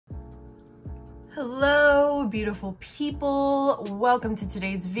Hello, beautiful people. Welcome to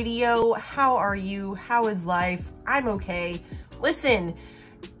today's video. How are you? How is life? I'm okay. Listen,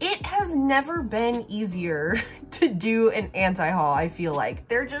 it has never been easier to do an anti-haul, I feel like.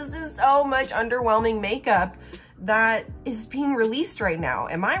 There just is so much underwhelming makeup that is being released right now.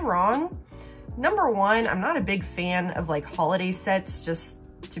 Am I wrong? Number one, I'm not a big fan of like holiday sets just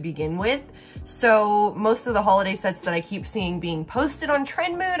to begin with. So most of the holiday sets that I keep seeing being posted on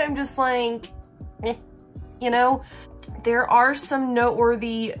Trendmood, I'm just like, you know, there are some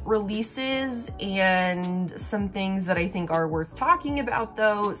noteworthy releases and some things that I think are worth talking about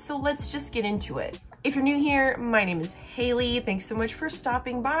though. So let's just get into it. If you're new here, my name is Haley. Thanks so much for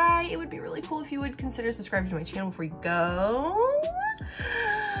stopping by. It would be really cool if you would consider subscribing to my channel before you go.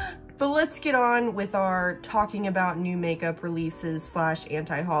 But let's get on with our talking about new makeup releases slash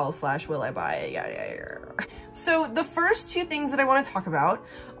anti-haul slash will I buy it, yada yada. So the first two things that I want to talk about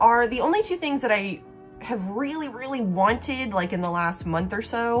are the only two things that I have really wanted like in the last month or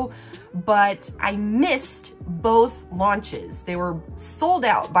so, but I missed both launches. They were sold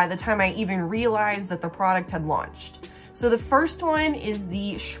out by the time I even realized that the product had launched. So the first one is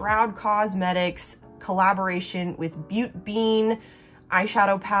the Shroud Cosmetics collaboration with Beaute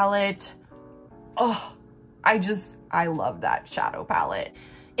eyeshadow palette. Oh, I love that shadow palette.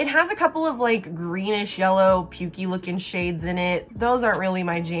 It has a couple of like greenish yellow pukey looking shades in it. Those aren't really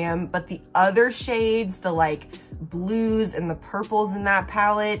my jam, but the other shades, the like blues and the purples in that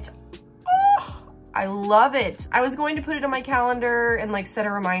palette, oh, I love it. I was going to put it on my calendar and like set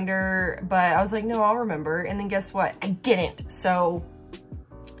a reminder, but I was like, no, I'll remember. And then guess what? I didn't. So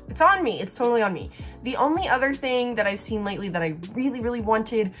it's on me. It's totally on me. The only other thing that I've seen lately that I really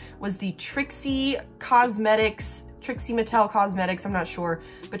wanted was the Trixie Mattel Cosmetics, I'm not sure,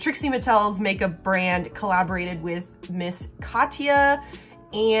 but Trixie Mattel's makeup brand collaborated with Miss Katya,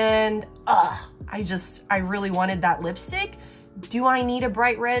 and I really wanted that lipstick. Do I need a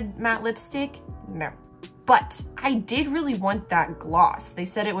bright red matte lipstick? No. But I did really want that gloss. They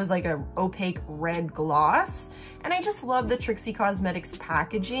said it was like a opaque red gloss. And I just love the Trixie Cosmetics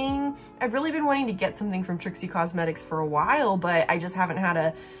packaging. I've really been wanting to get something from Trixie Cosmetics for a while, but I just haven't had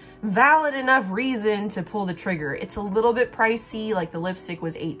a valid enough reason to pull the trigger. It's a little bit pricey, like the lipstick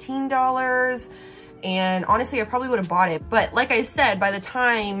was $18. And honestly, I probably would have bought it. But like I said, by the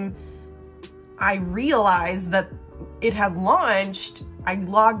time I realized that it had launched, I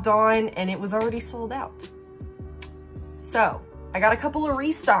logged on and it was already sold out. So I got a couple of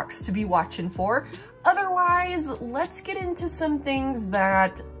restocks to be watching for. Otherwise, let's get into some things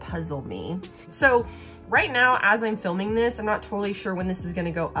that puzzle me. So right now, as I'm filming this, I'm not totally sure when this is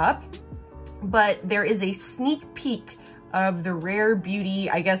gonna go up, but there is a sneak peek of the Rare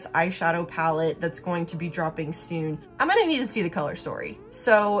Beauty, I guess, eyeshadow palette that's going to be dropping soon. I'm gonna need to see the color story.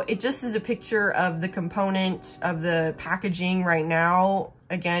 So it just is a picture of the component of the packaging right now.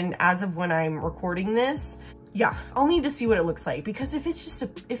 Again, as of when I'm recording this. Yeah, I'll need to see what it looks like, because if it's just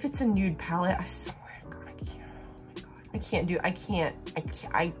if it's a nude palette, I swear to God, I can't. Oh my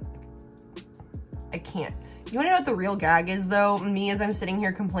God, I can't. You wanna know what the real gag is though? Me, as I'm sitting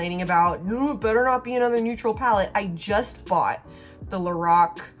here complaining about, no, it better not be another neutral palette. I just bought the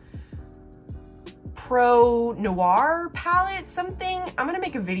Lorac Pro Noir palette something. I'm gonna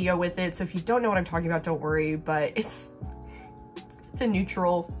make a video with it, so if you don't know what I'm talking about, don't worry, but it's a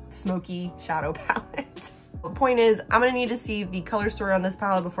neutral, smoky shadow palette. The point is, I'm gonna need to see the color story on this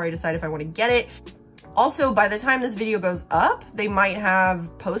palette before I decide if I wanna get it. Also, by the time this video goes up, they might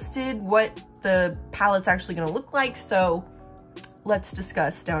have posted what the palette's actually gonna look like, so let's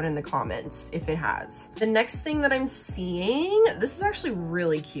discuss down in the comments if it has. The next thing that I'm seeing, this is actually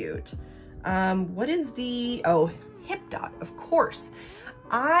really cute. What is the, oh, Hip Dot, of course.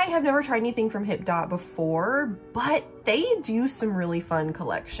 I have never tried anything from Hip Dot before, but they do some really fun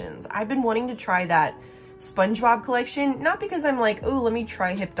collections. I've been wanting to try that SpongeBob collection, not because I'm like, oh, let me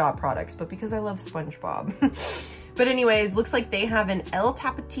try Hip Dot products, but because I love SpongeBob. But anyways, looks like they have an El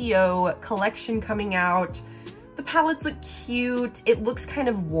Tapatio collection coming out. The palettes look cute. It looks kind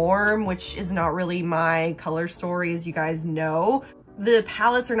of warm, which is not really my color story, as you guys know. The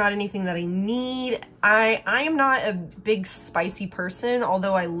palettes are not anything that I need. I am not a big spicy person,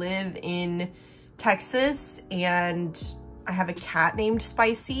 although I live in Texas and I have a cat named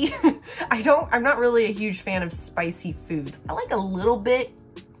Spicy. I'm not really a huge fan of spicy foods. I like a little bit,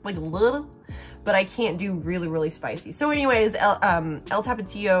 like a little, but I can't do really spicy. So anyways, El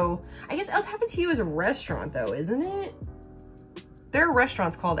Tapatio, I guess El Tapatio is a restaurant though, isn't it? There are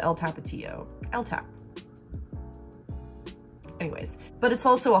restaurants called El Tapatio. El Tap. Anyways, but it's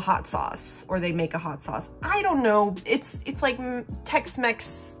also a hot sauce, or they make a hot sauce. I don't know. It's like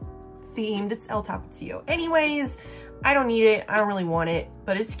Tex-Mex themed. It's El Tapatio. Anyways, I don't need it. I don't really want it,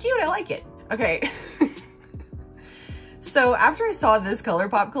 but it's cute. I like it. Okay. So after I saw this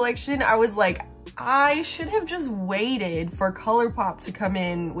Colourpop collection, I was like, I should have just waited for Colourpop to come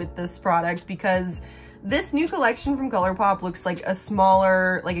in with this product, because this new collection from Colourpop looks like a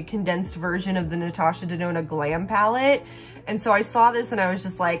smaller, like a condensed version of the Natasha Denona Glam palette. And so I saw this and I was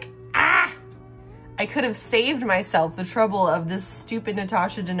just like, ah! I could have saved myself the trouble of this stupid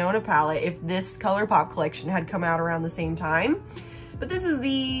Natasha Denona palette if this Colourpop collection had come out around the same time. But this is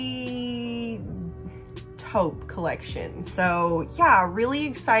the Taupe collection. So yeah, really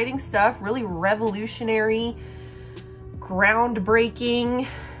exciting stuff, really revolutionary, groundbreaking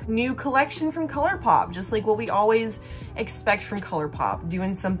new collection from Colourpop, just like what we always expect from Colourpop,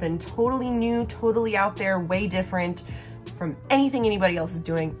 doing something totally new, totally out there, way different from anything anybody else is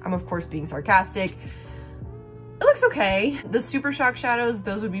doing. I'm of course being sarcastic. It looks okay. The Super Shock shadows,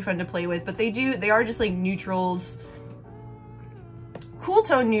 those would be fun to play with, but they are just like neutrals, cool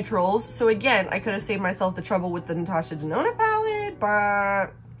tone neutrals. So again, I could have saved myself the trouble with the Natasha Denona palette,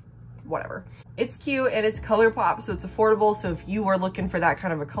 but whatever. It's cute and it's Colourpop, so it's affordable. So if you are looking for that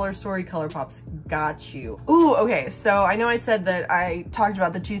kind of a color story, Colourpop's got you. Ooh, okay, so I know I said that I talked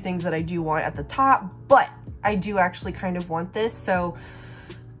about the two things that I do want at the top, but I do actually kind of want this. So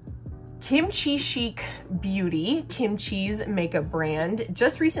Kimchi Chic Beauty, Kimchi's makeup brand,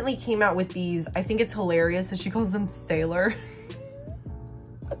 just recently came out with these. I think it's hilarious that she calls them Thaler.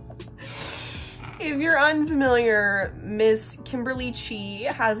 If you're unfamiliar, Miss Kimberly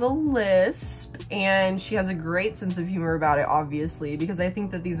Chi has a lisp, and she has a great sense of humor about it, obviously, because I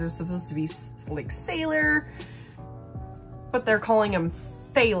think that these are supposed to be like sailor, but they're calling them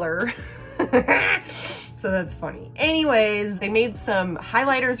Thaler. So that's funny. Anyways, they made some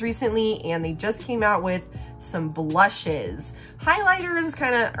highlighters recently, and they just came out with some blushes. Highlighters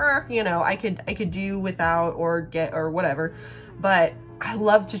kind of, you know, I could do without or get or whatever, but I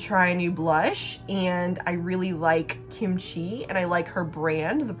love to try a new blush, and I really like Kimchi, and I like her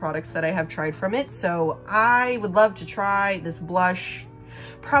brand, the products that I have tried from it. So I would love to try this blush.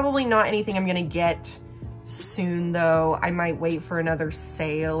 Probably not anything I'm gonna get soon though. I might wait for another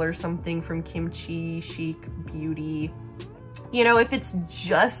sale or something from Kimchi Chic Beauty. You know, if it's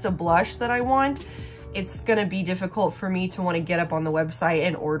just a blush that I want, it's gonna be difficult for me to want to get up on the website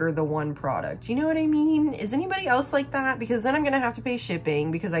and order the one product. You know what I mean? Is anybody else like that? Because then I'm gonna have to pay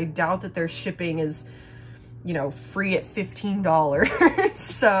shipping, because I doubt that their shipping is, you know, free at $15.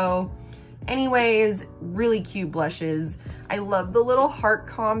 So anyways, really cute blushes. I love the little heart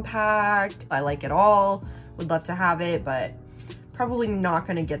compact. I like it all. Would love to have it, but probably not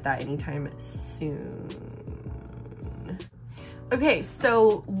gonna get that anytime soon. Okay,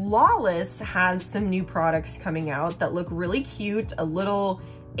 so Lawless has some new products coming out that look really cute. A little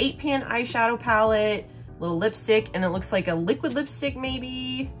 8-pan eyeshadow palette, little lipstick, and it looks like a liquid lipstick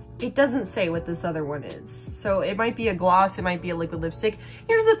maybe. It doesn't say what this other one is. So it might be a gloss, it might be a liquid lipstick.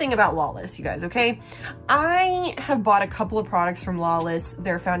 Here's the thing about Lawless, you guys, okay? I have bought a couple of products from Lawless.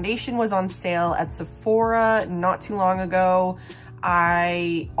 Their foundation was on sale at Sephora not too long ago.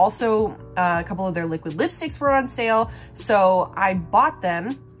 I also, a couple of their liquid lipsticks were on sale, so I bought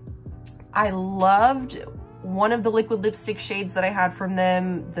them. I loved one of the liquid lipstick shades that I had from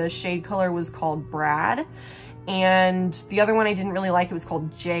them. The shade color was called Brad, and the other one I didn't really like. It was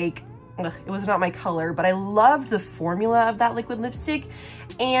called Jake. Ugh, it was not my color, but I loved the formula of that liquid lipstick,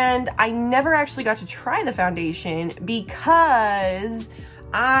 and I never actually got to try the foundation because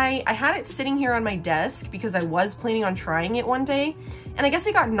I had it sitting here on my desk because I was planning on trying it one day, and I guess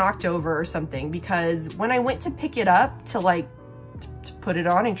it got knocked over or something, because when I went to pick it up to like to put it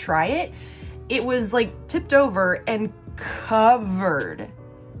on and try it, it was like tipped over and covered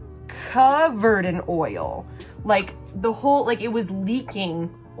in oil. Like the whole, like it was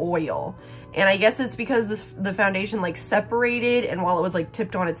leaking oil. And I guess it's because the foundation like separated and while it was like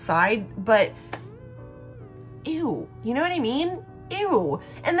tipped on its side, but ew, you know what I mean? Ew.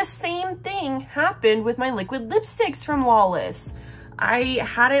 And the same thing happened with my liquid lipsticks from Lawless. I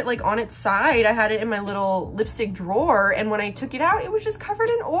had it like on its side. I had it in my little lipstick drawer, and when I took it out, it was just covered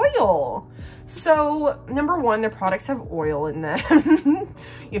in oil. So number one, their products have oil in them,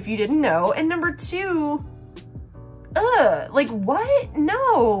 if you didn't know. And number two, like what?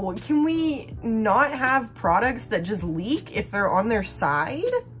 No, can we not have products that just leak if they're on their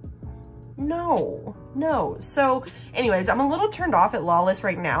side? No. So anyways, I'm a little turned off at Lawless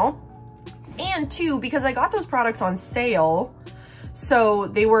right now. And two, because I got those products on sale, so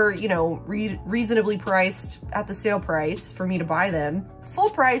they were, you know, reasonably priced at the sale price for me to buy them. Full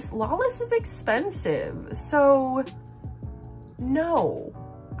price, Lawless is expensive. So no,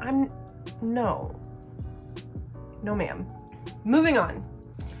 No. No, ma'am. Moving on.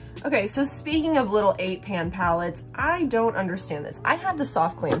 Okay, so speaking of little 8-pan palettes, I don't understand this. I have the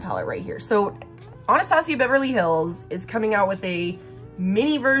Soft Glam palette right here. So Anastasia Beverly Hills is coming out with a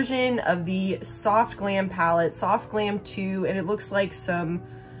mini version of the Soft Glam palette, Soft Glam 2, and it looks like some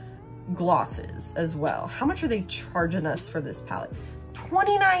glosses as well. How much are they charging us for this palette?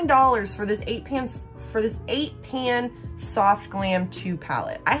 $29 for this 8-pan Soft Glam 2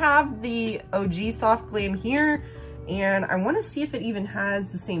 palette. I have the OG Soft Glam here, and I want to see if it even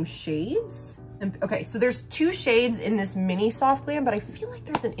has the same shades. And, okay, so there's 2 shades in this mini Soft Glam, but I feel like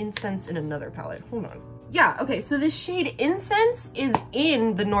there's an Incense in another palette. Hold on. Yeah, okay, so this shade Incense is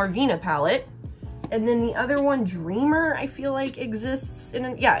in the Norvina palette, and then the other one, Dreamer, I feel like exists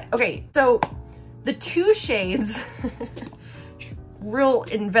in yeah, okay, so the 2 shades, real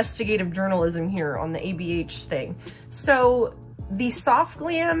investigative journalism here on the ABH thing. So the Soft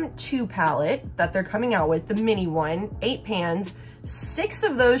Glam 2 palette that they're coming out with, the mini one, 8 pans, 6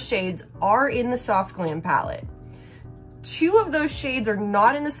 of those shades are in the Soft Glam palette. 2 of those shades are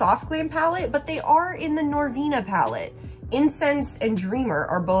not in the Soft Glam palette, but they are in the Norvina palette. Incense and Dreamer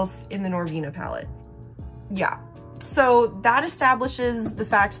are both in the Norvina palette. Yeah, so that establishes the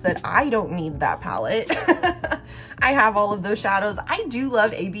fact that I don't need that palette. I have all of those shadows. I do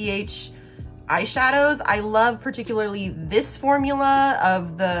love ABH eyeshadows. I love particularly this formula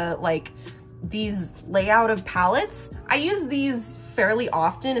of the, like, these layout of palettes. I use these fairly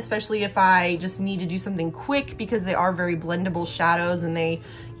often, especially if I just need to do something quick, because they are very blendable shadows and they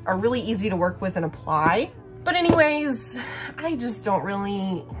are really easy to work with and apply. But anyways, I just don't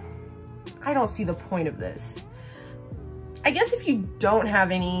really, I don't see the point of this. I guess if you don't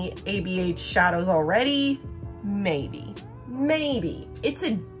have any ABH shadows already, maybe.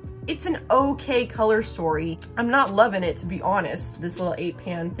 It's an okay color story. I'm not loving it, to be honest, this little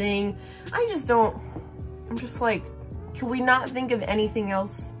 8-pan thing. I'm just like, can we not think of anything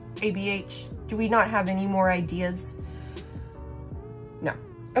else, ABH? Do we not have any more ideas? No.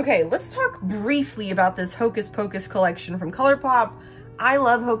 Okay, let's talk briefly about this Hocus Pocus collection from Colourpop. I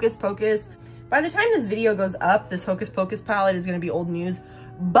love Hocus Pocus. By the time this video goes up, this Hocus Pocus palette is gonna be old news,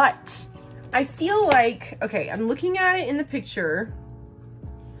 but I feel like, okay, I'm looking at it in the picture.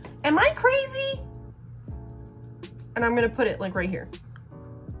 Am I crazy? And I'm gonna put it like right here.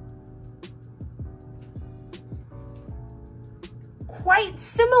 Quite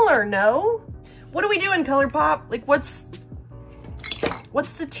similar, no? What are we doing, Colourpop? Like, what's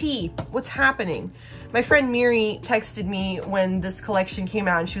the tea? What's happening? My friend Miri texted me when this collection came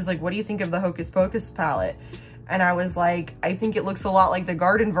out, and she was like, what do you think of the Hocus Pocus palette? And I was like, I think it looks a lot like the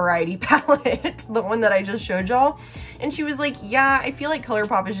Garden Variety palette, the one that I just showed y'all. And she was like, yeah, I feel like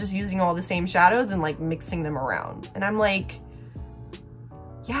Colourpop is just using all the same shadows and like mixing them around. And I'm like,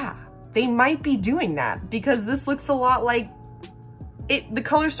 yeah, they might be doing that, because this looks a lot like it. The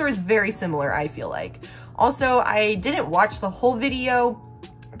color story is very similar, I feel like. Also, I didn't watch the whole video,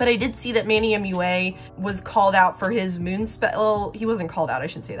 but I did see that Manny MUA was called out for his Moonspell. He wasn't called out, I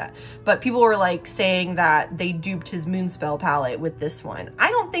shouldn't say that. But people were like saying that they duped his Moonspell palette with this one.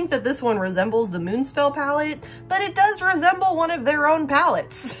 I don't think that this one resembles the Moonspell palette, but it does resemble one of their own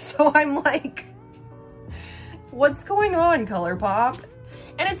palettes. So I'm like, what's going on, Colourpop?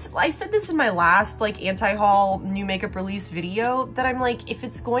 And I said this in my last like anti-haul new makeup release video, that I'm like, if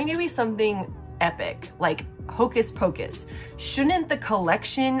it's going to be something epic, like Hocus Pocus, shouldn't the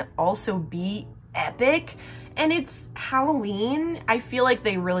collection also be epic? And it's Halloween. I feel like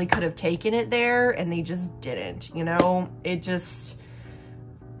they really could have taken it there, and they just didn't, you know? It just,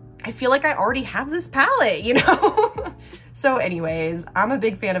 I feel like I already have this palette, you know? So anyways, I'm a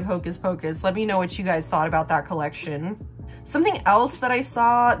big fan of Hocus Pocus. Let me know what you guys thought about that collection. Something else that I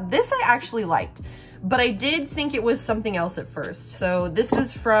saw, this I actually liked, but I did think it was something else at first. So this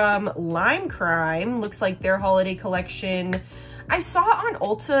is from Lime Crime, looks like their holiday collection. I saw on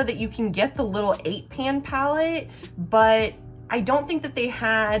Ulta that you can get the little 8-pan palette, but I don't think that they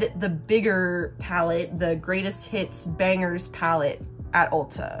had the bigger palette, the Greatest Hits Bangers palette at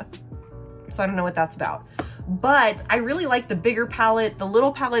Ulta. So I don't know what that's about. But I really like the bigger palette. The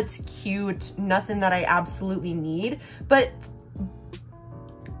little palette's cute, nothing that I absolutely need. But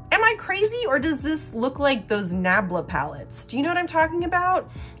am I crazy, or does this look like those Nabla palettes? Do you know what I'm talking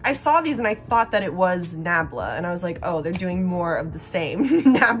about? I saw these and I thought that it was Nabla, and I was like, oh, they're doing more of the same.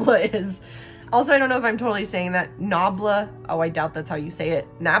 Nabla is. Also, I don't know if I'm totally saying that. Nabla. Oh, I doubt that's how you say it.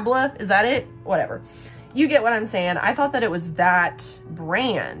 Nabla, is that it? Whatever. You get what I'm saying. I thought that it was that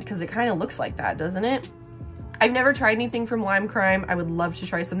brand, because it kind of looks like that, doesn't it? I've never tried anything from Lime Crime. I would love to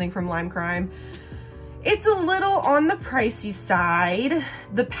try something from Lime Crime. It's a little on the pricey side.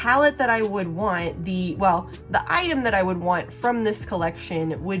 The palette that I would want, the item that I would want from this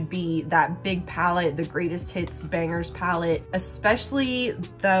collection would be that big palette, the Greatest Hits Bangers palette, especially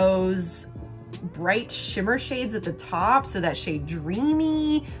those bright shimmer shades at the top. So that shade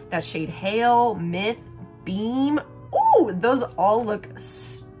Dreamy, that shade Hail, Myth, Beam. Ooh, those all look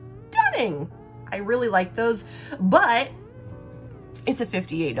stunning. I really like those, but it's a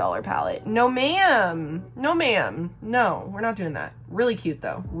 $58 palette. No ma'am, no ma'am. No, we're not doing that. Really cute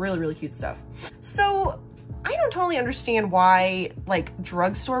though, really, really cute stuff. So I don't totally understand why like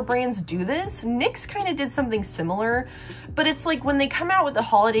drugstore brands do this. NYX kind of did something similar, but it's like when they come out with the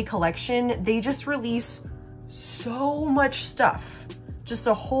holiday collection, they just release so much stuff, just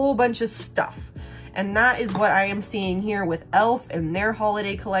a whole bunch of stuff. And that is what I am seeing here with e.l.f. and their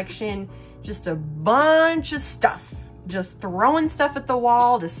holiday collection. Just a bunch of stuff. Just throwing stuff at the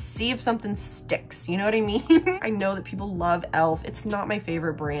wall to see if something sticks. You know what I mean? I know that people love e.l.f. It's not my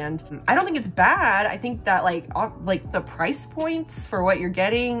favorite brand. I don't think it's bad. I think that like the price points for what you're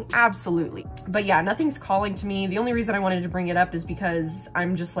getting, absolutely. But yeah, nothing's calling to me. The only reason I wanted to bring it up is because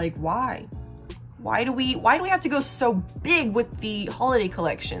I'm just like, why? Why do we have to go so big with the holiday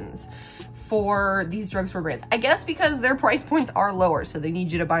collections for these drugstore brands? I guess because their price points are lower, so they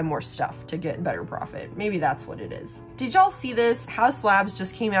need you to buy more stuff to get better profit. Maybe that's what it is. Did y'all see this? Haus Labs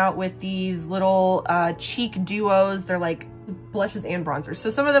just came out with these little cheek duos. They're like blushes and bronzers.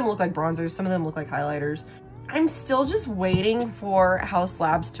 So some of them look like bronzers, some of them look like highlighters. I'm still just waiting for Haus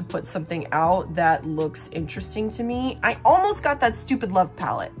Labs to put something out that looks interesting to me. I almost got that Stupid Love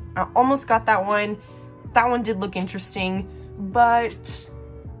palette. I almost got that one. That one did look interesting, but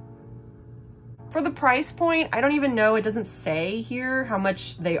for the price point, I don't even know, it doesn't say here how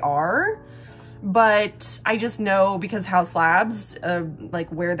much they are, but I just know because Haus Labs, like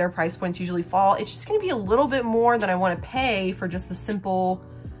where their price points usually fall, it's just gonna be a little bit more than I wanna pay for just a simple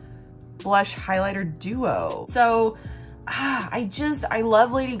blush highlighter duo. So, I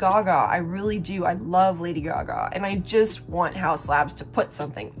love Lady Gaga. I really do. I love Lady Gaga. And I just want Haus Labs to put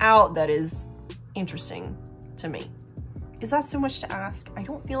something out that is interesting to me. Is that so much to ask? I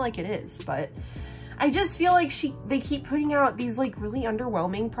don't feel like it is, but I just feel like they keep putting out these like really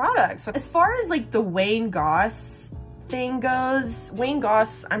underwhelming products. As far as like the Wayne Goss thing goes, Wayne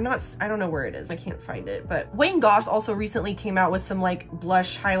Goss, I don't know where it is. I can't find it, but Wayne Goss also recently came out with some like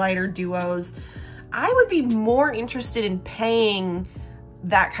blush highlighter duos. I would be more interested in paying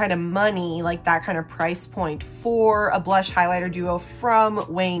that kind of money, like that kind of price point for a blush highlighter duo from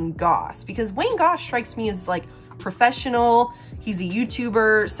Wayne Goss, because Wayne Goss strikes me as like professional. He's a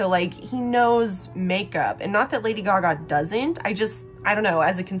YouTuber, so like he knows makeup, and not that Lady Gaga doesn't. I don't know,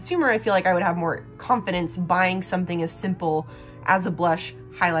 as a consumer, I feel like I would have more confidence buying something as simple as a blush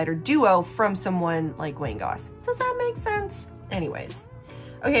highlighter duo from someone like Wayne Goss. Does that make sense? Anyways.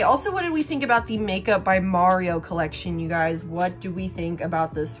 Okay, also, what did we think about the Makeup by Mario collection, you guys? What do we think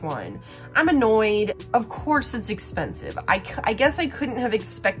about this one? I'm annoyed. Of course it's expensive. I guess I couldn't have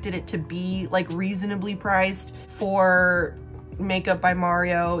expected it to be like reasonably priced for Makeup by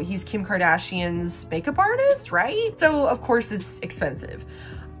Mario. He's Kim Kardashian's makeup artist, right? So of course it's expensive.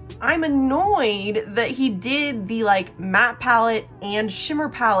 I'm annoyed that he did the like matte palette and shimmer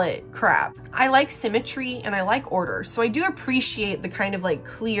palette crap. I like symmetry and I like order, so I do appreciate the kind of like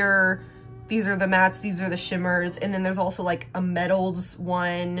clear, these are the mattes, these are the shimmers, and then there's also like a metals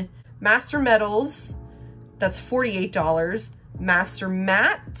one. Master Metals, that's $48. Master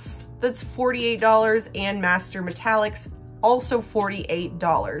Mattes, that's $48, and Master Metallics, also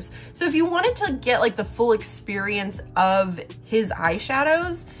 $48. So if you wanted to get like the full experience of his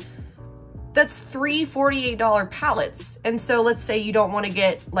eyeshadows, that's three $48 palettes. And so let's say you don't want to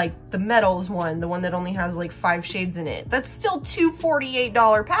get like the metals one, the one that only has like 5 shades in it. That's still two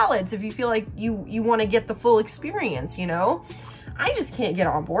 $48 palettes if you feel like you want to get the full experience, you know? I just can't get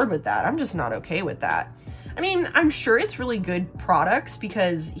on board with that. I'm just not okay with that. I mean, I'm sure it's really good products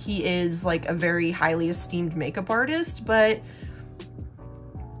because he is like a very highly esteemed makeup artist, but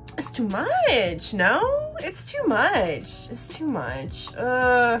it's too much, no? It's too much. It's too much.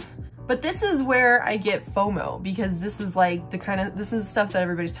 But this is where I get FOMO, because this is like this is stuff that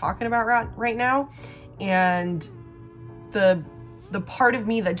everybody's talking about right now. And the part of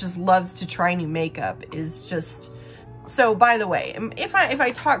me that just loves to try new makeup is just, so by the way, if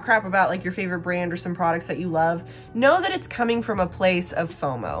I talk crap about like your favorite brand or some products that you love, know that it's coming from a place of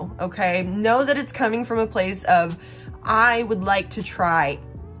FOMO, okay? Know that it's coming from a place of, I would like to try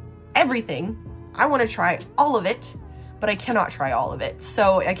everything. I want to try all of it, but I cannot try all of it.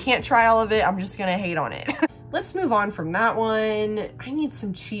 So I can't try all of it. I'm just gonna hate on it. Let's move on from that one. I need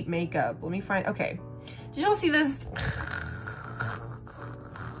some cheap makeup. Let me find, okay. Did y'all see this?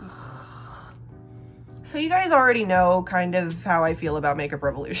 So you guys already know kind of how I feel about Makeup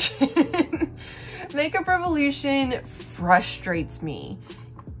Revolution. Makeup Revolution frustrates me.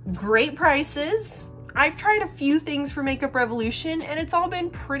 Great prices. I've tried a few things for Makeup Revolution and it's all been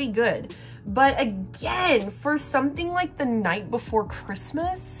pretty good. But again, for something like the night before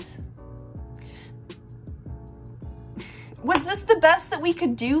Christmas, was this the best that we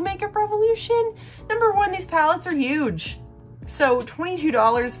could do, Makeup Revolution? Number one, these palettes are huge. So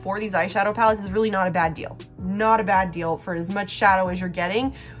 $22 for these eyeshadow palettes is really not a bad deal. Not a bad deal for as much shadow as you're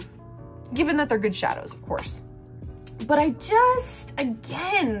getting, given that they're good shadows, of course. But I just,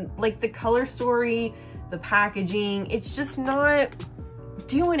 again, like the color story, the packaging, it's just not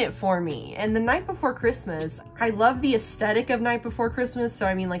doing it for me. And the night before Christmas, I love the aesthetic of night before Christmas. So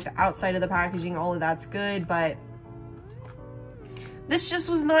I mean, like the outside of the packaging, all of that's good, but this just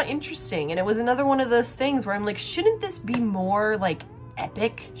was not interesting. And it was another one of those things where I'm like, shouldn't this be more like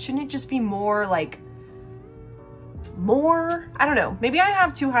epic? Shouldn't it just be more like more? I don't know. Maybe I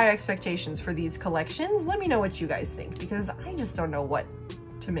have too high expectations for these collections. Let me know what you guys think, because I just don't know what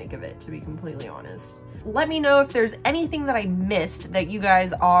to make of it, to be completely honest. Let me know if there's anything that I missed that you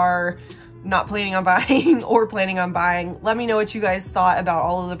guys are not planning on buying or planning on buying. Let me know what you guys thought about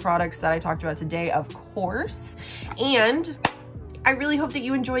all of the products that I talked about today, of course. And I really hope that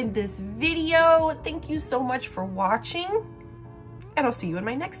you enjoyed this video. Thank you so much for watching, and I'll see you in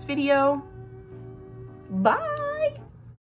my next video. Bye.